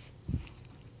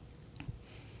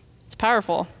 It's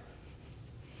powerful.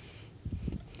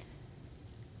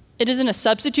 It isn't a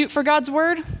substitute for God's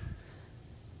word,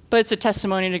 but it's a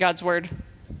testimony to God's word.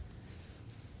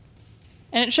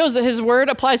 And it shows that his word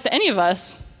applies to any of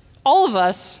us, all of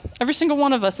us, every single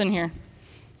one of us in here.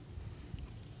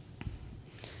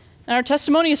 And our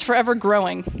testimony is forever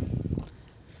growing.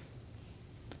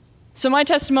 So my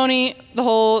testimony, the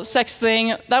whole sex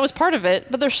thing, that was part of it,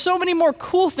 but there's so many more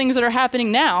cool things that are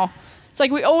happening now. It's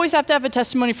like we always have to have a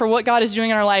testimony for what God is doing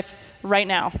in our life right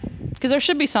now, because there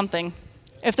should be something.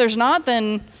 If there's not,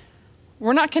 then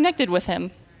we're not connected with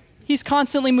him. He's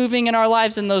constantly moving in our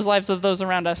lives and those lives of those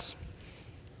around us.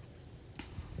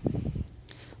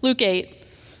 Luke 8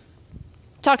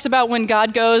 talks about when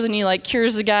God goes and he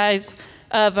cures the guys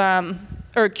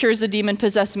cures the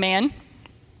demon-possessed man.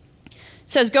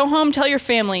 says, "Go home, tell your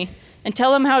family, and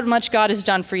tell them how much God has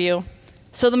done for you."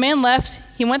 So the man left.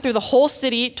 He went through the whole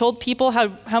city, told people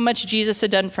how much Jesus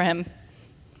had done for him.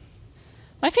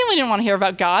 My family didn't want to hear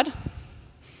about God.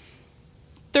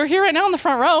 They're here right now in the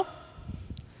front row.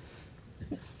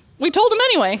 We told them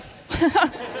anyway.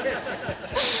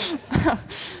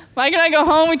 Mike and I go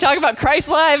home, we talk about Christ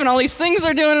Live and all these things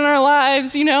they're doing in our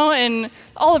lives, and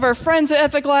all of our friends at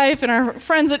Epic Life and our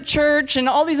friends at church and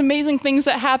all these amazing things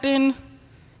that happen.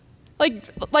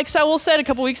 Like Saul said a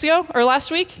couple weeks ago, or last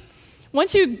week,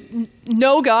 once you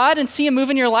know God and see him move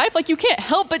in your life, you can't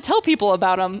help but tell people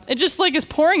about him. It just is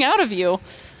pouring out of you.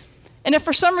 And if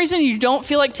for some reason you don't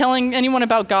feel like telling anyone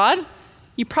about God,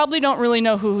 you probably don't really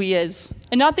know who he is.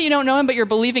 And not that you don't know him, but you're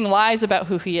believing lies about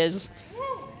who he is.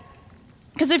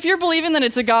 Because if you're believing that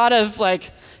it's a God of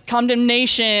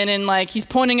condemnation and he's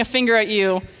pointing a finger at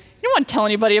you, you don't want to tell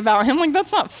anybody about him.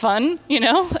 That's not fun, We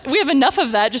have enough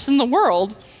of that just in the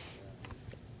world.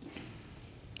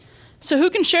 So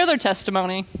who can share their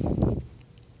testimony?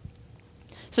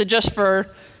 Is it just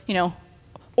for,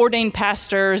 ordained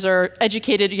pastors or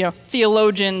educated,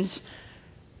 theologians?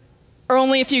 Or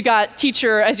only if you got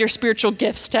teacher as your spiritual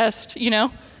gifts test,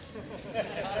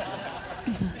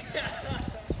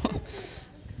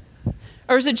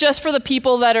 Or is it just for the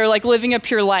people that are living a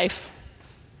pure life?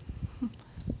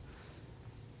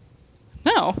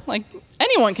 No,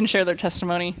 anyone can share their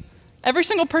testimony. Every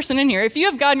single person in here. If you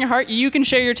have God in your heart, you can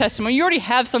share your testimony. You already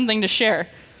have something to share.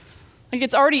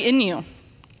 It's already in you.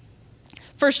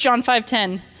 1 John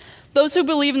 5:10. Those who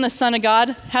believe in the Son of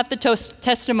God have the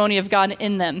testimony of God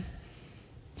in them.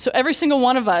 So every single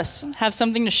one of us have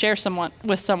something to share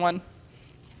with someone.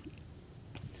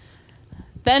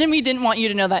 The enemy didn't want you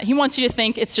to know that. He wants you to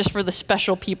think it's just for the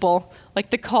special people,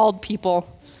 the called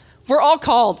people. We're all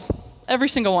called, every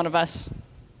single one of us.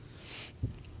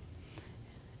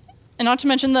 And not to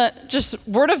mention that just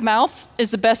word of mouth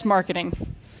is the best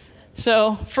marketing.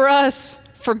 So for us,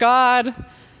 for God,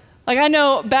 I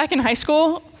know back in high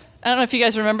school, I don't know if you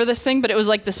guys remember this thing, but it was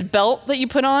this belt that you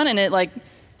put on and it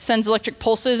sends electric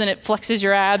pulses and it flexes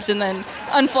your abs and then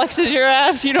unflexes your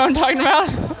abs. You know what I'm talking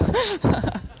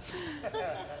about?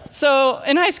 So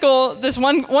in high school, this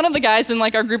one of the guys in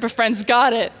our group of friends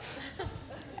got it.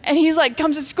 And he's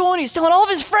comes to school and he's telling all of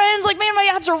his friends, man,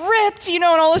 my abs are ripped, and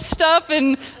all this stuff,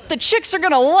 and the chicks are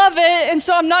gonna love it. And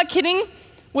so I'm not kidding,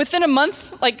 within a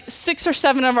month, 6 or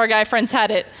 7 of our guy friends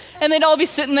had it. And they'd all be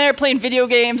sitting there playing video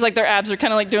games, their abs are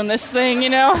kind of doing this thing,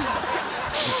 And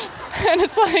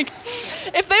it's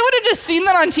if they would have just seen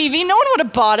that on TV, no one would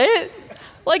have bought it.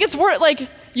 It's worth,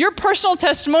 your personal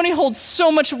testimony holds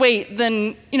so much weight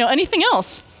than, anything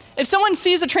else. If someone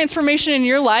sees a transformation in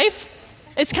your life,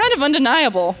 it's kind of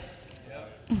undeniable.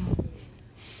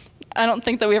 I don't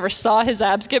think that we ever saw his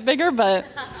abs get bigger, but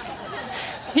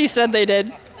he said they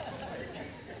did.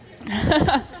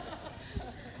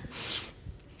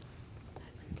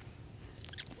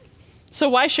 So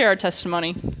why share our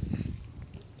testimony?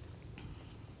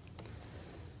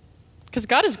 Because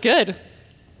God is good.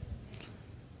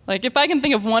 If I can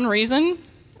think of one reason,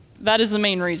 that is the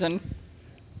main reason.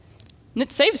 And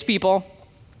it saves people.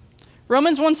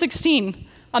 Romans 1:16,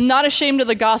 I'm not ashamed of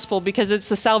the gospel because it's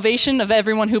the salvation of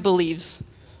everyone who believes.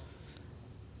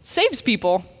 It saves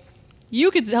people. You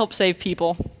could help save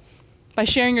people by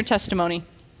sharing your testimony.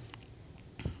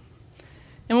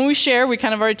 And when we share, we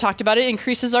kind of already talked about it, it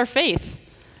increases our faith.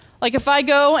 If I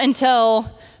go and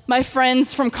tell my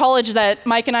friends from college that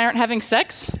Mike and I aren't having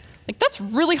sex, that's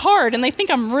really hard, and they think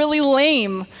I'm really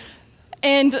lame.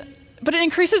 But it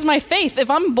increases my faith. If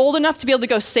I'm bold enough to be able to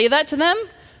go say that to them,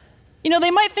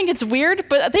 they might think it's weird,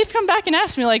 but they've come back and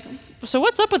asked me, so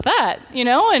what's up with that?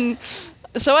 And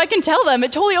so I can tell them.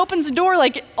 It totally opens the door.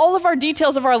 All of our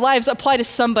details of our lives apply to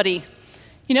somebody.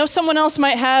 Someone else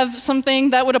might have something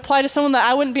that would apply to someone that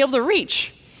I wouldn't be able to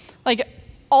reach.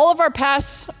 All of our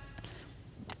pasts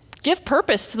give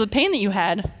purpose to the pain that you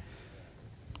had.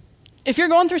 If you're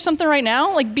going through something right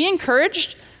now, be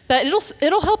encouraged that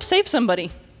it'll help save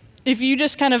somebody if you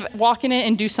just kind of walk in it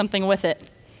and do something with it.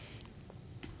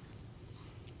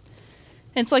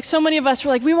 And it's so many of us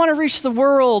are we want to reach the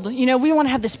world. We want to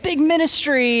have this big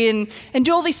ministry and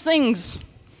do all these things.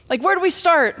 Where do we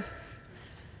start?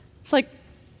 It's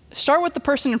start with the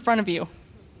person in front of you.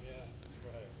 Yeah, that's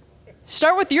right.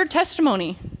 Start with your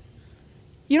testimony.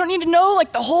 You don't need to know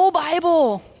the whole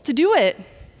Bible to do it.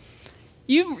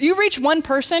 You reach one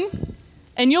person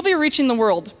and you'll be reaching the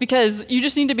world because you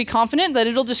just need to be confident that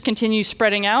it'll just continue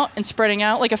spreading out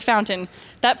like a fountain.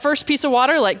 That first piece of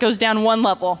water goes down one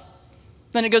level.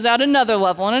 Then it goes out another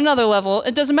level and another level.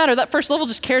 It doesn't matter. That first level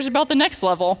just cares about the next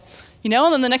level. And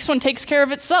then the next one takes care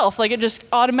of itself. Like it just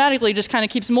automatically just kind of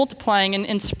keeps multiplying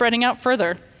and spreading out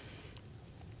further.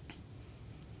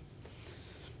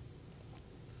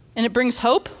 And it brings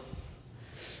hope.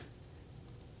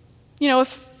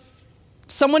 If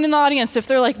someone in the audience, if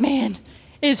they're like, man,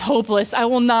 it is hopeless. I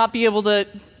will not be able to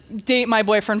date my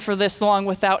boyfriend for this long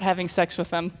without having sex with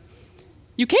them.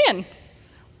 You can.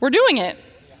 We're doing it.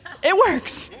 It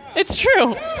works. It's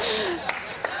true.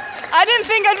 I didn't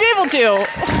think I'd be able to.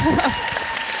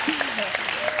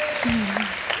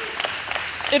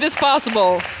 It is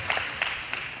possible.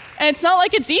 And it's not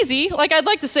like it's easy. Like I'd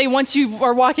like to say once you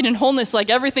are walking in wholeness, like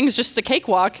everything's just a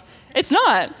cakewalk. It's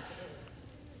not.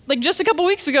 Like just a couple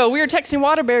weeks ago, we were texting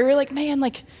Waterbury. We were like, man,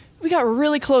 like we got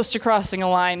really close to crossing a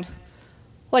line.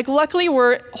 Like luckily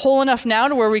we're whole enough now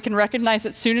to where we can recognize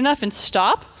it soon enough and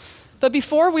stop. But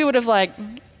before we would have like,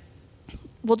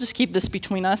 we'll just keep this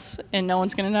between us and no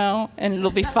one's gonna know and it'll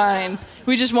be fine.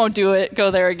 We just won't do it, go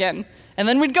there again. And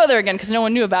then we'd go there again because no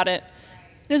one knew about it.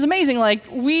 It was amazing, like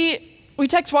we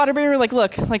text Waterbury, we're like,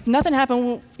 look, like nothing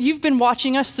happened. You've been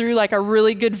watching us through like our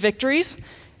really good victories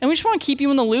and we just wanna keep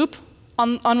you in the loop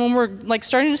on when we're like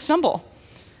starting to stumble.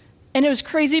 And it was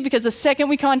crazy because the second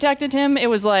we contacted him,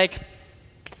 it was like,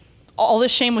 all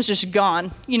this shame was just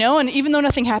gone, And even though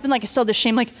nothing happened, like I still had this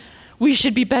shame, like, we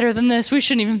should be better than this. We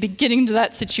shouldn't even be getting to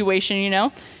that situation,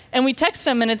 And we text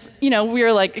him and it's, we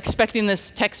were like expecting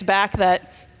this text back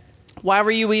that, why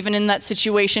were you even in that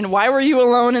situation? Why were you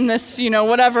alone in this,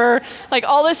 whatever, like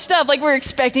all this stuff. Like we're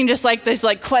expecting just like this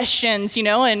like questions, and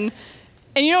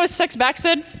you know what his text back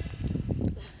said?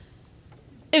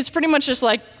 It was pretty much just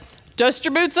like, dust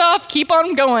your boots off, keep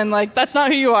on going. Like that's not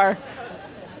who you are.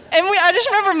 And I just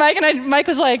remember Mike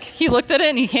was like, he looked at it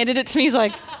and he handed it to me. He's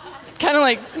like, kind of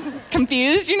like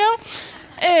confused,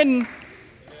 And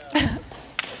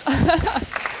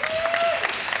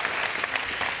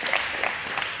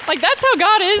like that's how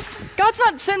God is. God's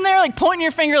not sitting there like pointing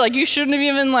your finger like you shouldn't have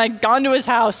even like gone to his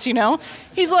house,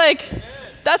 He's like,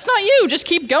 that's not you. Just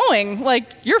keep going.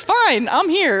 Like you're fine. I'm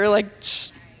here. Like,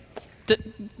 just,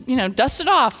 dust it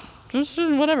off. Just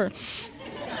whatever.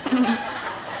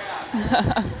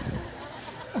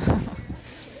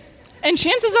 And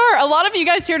chances are, a lot of you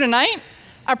guys here tonight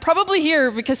are probably here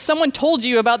because someone told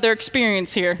you about their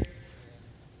experience here.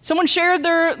 Someone shared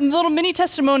their little mini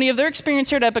testimony of their experience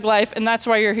here at Epic Life, and that's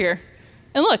why you're here.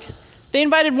 And look, they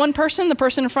invited one person, the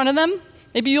person in front of them.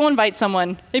 Maybe you'll invite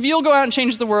someone. Maybe you'll go out and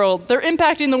change the world. They're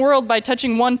impacting the world by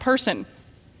touching one person.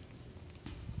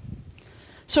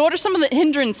 So what are some of the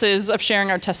hindrances of sharing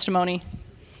our testimony?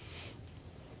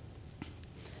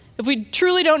 If we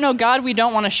truly don't know God, we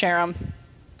don't want to share him.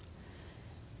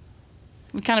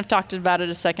 We kind of talked about it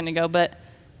a second ago, but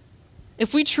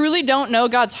if we truly don't know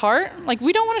God's heart, like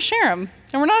we don't want to share him,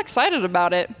 and we're not excited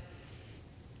about it.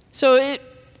 So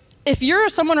if you're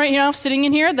someone right now sitting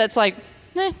in here that's like,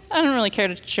 I don't really care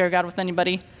to share God with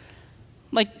anybody,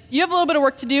 like you have a little bit of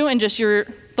work to do in just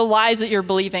the lies that you're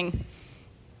believing.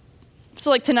 So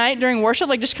like tonight during worship,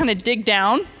 like just kind of dig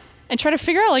down and try to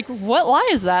figure out like what lie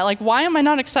is that? Like why am I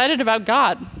not excited about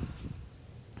God?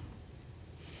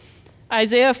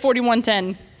 Isaiah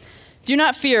 41:10. Do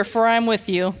not fear, for I am with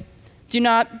you. Do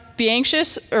not be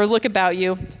anxious or look about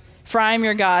you, for I am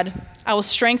your God. I will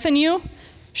strengthen you.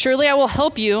 Surely I will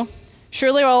help you.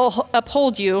 Surely I will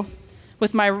uphold you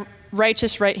with my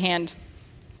righteous right hand.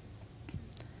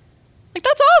 Like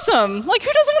that's awesome. Like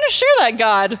who doesn't want to share that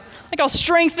God? Like I'll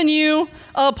strengthen you,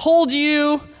 I'll uphold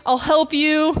you, I'll help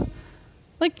you.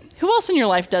 Like who else in your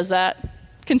life does that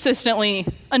consistently,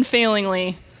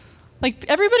 unfailingly? Like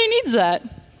everybody needs that.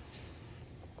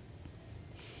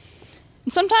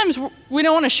 And sometimes we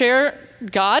don't want to share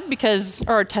God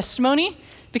or our testimony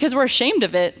because we're ashamed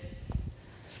of it.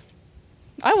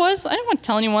 I didn't want to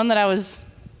tell anyone what I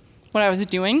was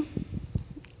doing.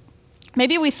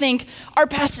 Maybe we think our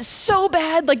past is so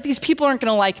bad, like these people aren't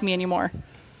going to like me anymore.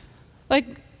 Like,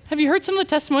 have you heard some of the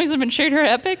testimonies that have been shared here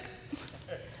at Epic?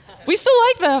 We still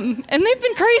like them, and they've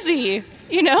been crazy,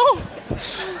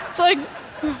 It's like,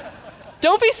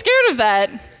 don't be scared of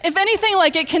that. If anything,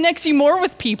 like it connects you more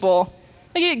with people.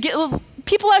 Like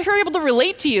people out here are able to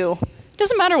relate to you. It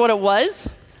doesn't matter what it was.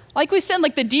 Like we said,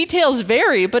 like the details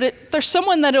vary, but there's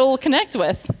someone that it'll connect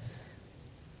with.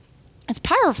 It's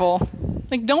powerful.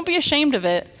 Like don't be ashamed of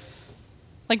it.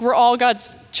 Like we're all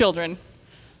God's children.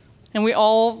 And we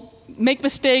all make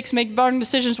mistakes, make wrong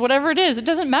decisions, whatever it is, it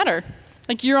doesn't matter.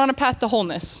 Like you're on a path to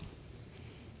wholeness.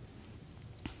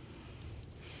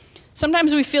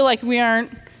 Sometimes we feel like we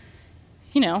aren't,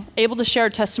 able to share our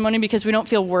testimony because we don't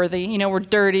feel worthy. We're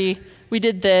dirty. We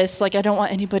did this. Like, I don't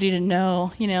want anybody to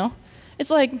know, It's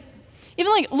like,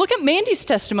 Even like, look at Mandy's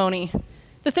testimony.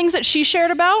 The things that she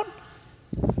shared about,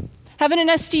 having an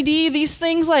STD, these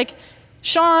things, like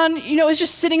Sean, is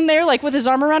just sitting there like with his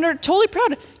arm around her, totally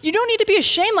proud. You don't need to be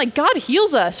ashamed. Like, God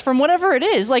heals us from whatever it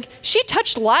is. Like, she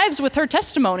touched lives with her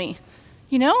testimony.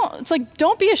 It's like,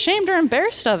 don't be ashamed or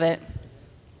embarrassed of it.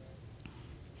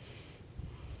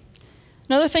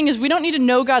 Another thing is we don't need to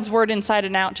know God's word inside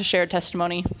and out to share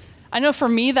testimony. I know for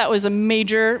me that was a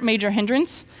major, major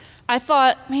hindrance. I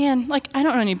thought, man, like, I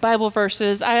don't know any Bible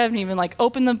verses. I haven't even like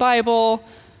opened the Bible.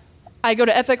 I go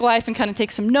to Epic Life and kind of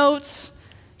take some notes.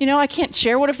 I can't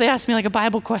share. What if they ask me like a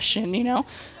Bible question,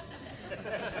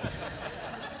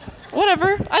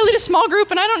 Whatever. I lead a small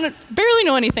group and I barely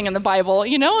know anything in the Bible,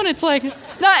 and it's like,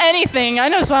 not anything. I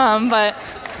know some, but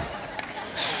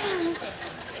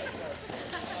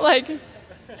like,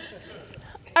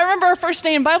 I remember our first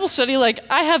day in Bible study, like,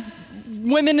 I have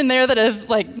women in there that have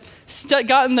like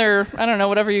gotten their, I don't know,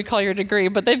 whatever you call your degree,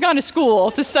 but they've gone to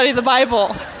school to study the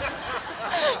Bible.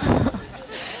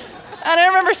 And I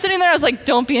remember sitting there, I was like,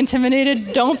 don't be intimidated,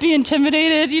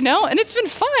 and it's been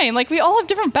fine. Like, we all have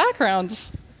different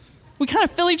backgrounds. We kind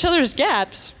of fill each other's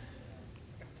gaps.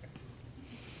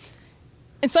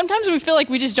 And sometimes we feel like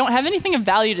we just don't have anything of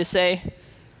value to say.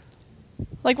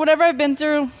 Like, whatever I've been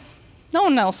through, no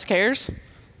one else cares.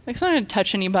 Like, it's not going to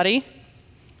touch anybody.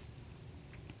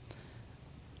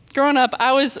 Growing up,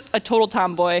 I was a total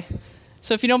tomboy.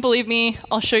 So if you don't believe me,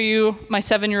 I'll show you my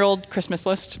 7-year-old Christmas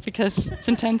list because it's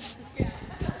intense.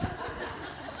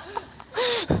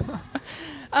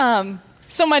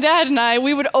 So my dad and I,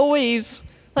 we would always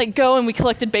like go and we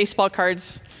collected baseball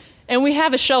cards. And we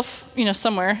have a shelf,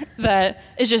 somewhere that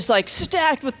is just like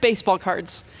stacked with baseball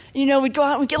cards. We'd go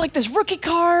out and we'd get like this rookie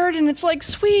card and it's like,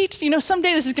 sweet,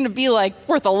 someday this is going to be like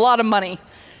worth a lot of money.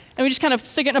 And we just kind of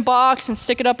stick it in a box and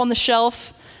stick it up on the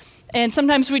shelf. And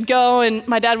sometimes we'd go and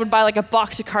my dad would buy like a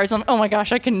box of cards. I'm, oh my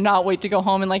gosh, I cannot wait to go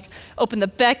home and like open the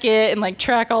Beckett and like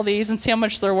track all these and see how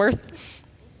much they're worth.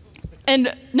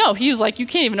 And no, he was like, you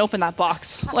can't even open that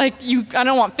box. Like, I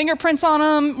don't want fingerprints on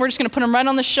them. We're just going to put them right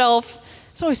on the shelf.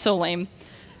 It's always so lame.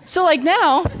 So like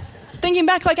now, thinking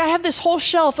back, like I have this whole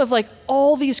shelf of like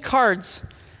all these cards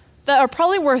that are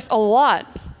probably worth a lot.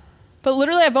 But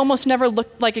literally I've almost never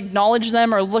acknowledged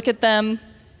them or look at them.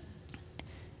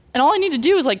 And all I need to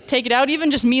do is like take it out.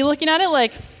 Even just me looking at it,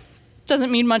 like,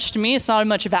 doesn't mean much to me. It's not of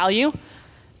much value.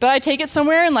 But I take it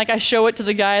somewhere and like I show it to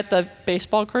the guy at the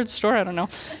baseball card store. I don't know.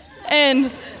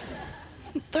 And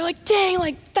they're like, dang,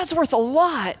 like that's worth a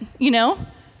lot,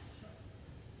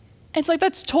 It's like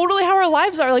that's totally how our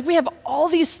lives are. Like we have all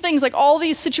these things, like all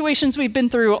these situations we've been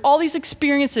through, all these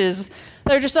experiences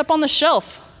that are just up on the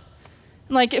shelf.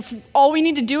 And like if all we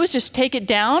need to do is just take it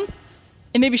down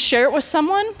and maybe share it with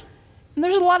someone, and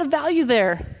there's a lot of value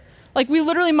there. Like we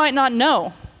literally might not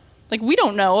know. Like we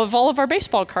don't know of all of our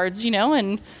baseball cards,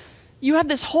 and you have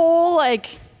this whole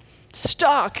like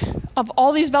stock of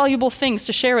all these valuable things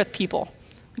to share with people.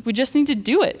 Like, we just need to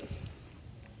do it.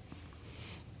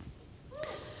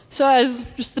 So as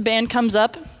just the band comes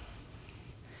up,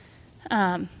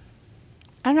 I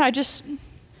don't know, I just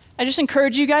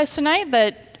encourage you guys tonight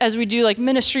that as we do like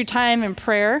ministry time and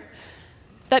prayer,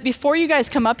 that before you guys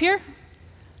come up here,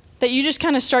 that you just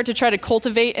kind of start to try to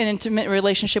cultivate an intimate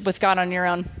relationship with God on your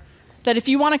own. That if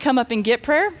you want to come up and get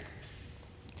prayer,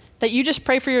 that you just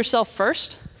pray for yourself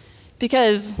first,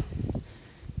 because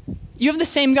you have the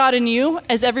same God in you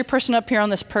as every person up here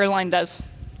on this prayer line does.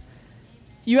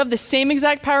 You have the same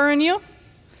exact power in you.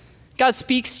 God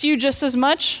speaks to you just as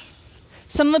much.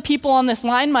 Some of the people on this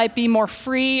line might be more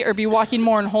free or be walking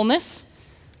more in wholeness,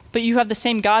 but you have the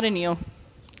same God in you,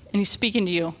 and he's speaking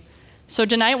to you. So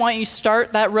tonight, why don't you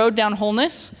start that road down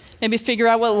wholeness? Maybe figure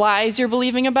out what lies you're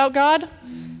believing about God.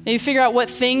 Maybe figure out what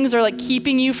things are like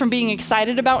keeping you from being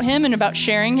excited about him and about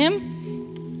sharing him.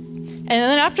 And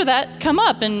then after that, come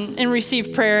up and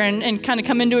receive prayer and kind of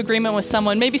come into agreement with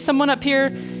someone. Maybe someone up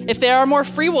here, if they are more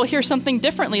free, will hear something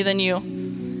differently than you.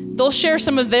 They'll share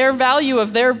some of their value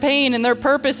of their pain and their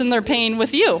purpose and their pain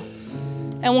with you.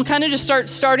 And we'll kind of just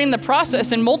starting the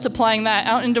process and multiplying that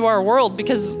out into our world,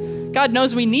 because God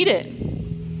knows we need it.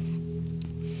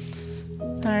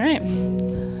 All right.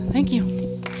 Thank you.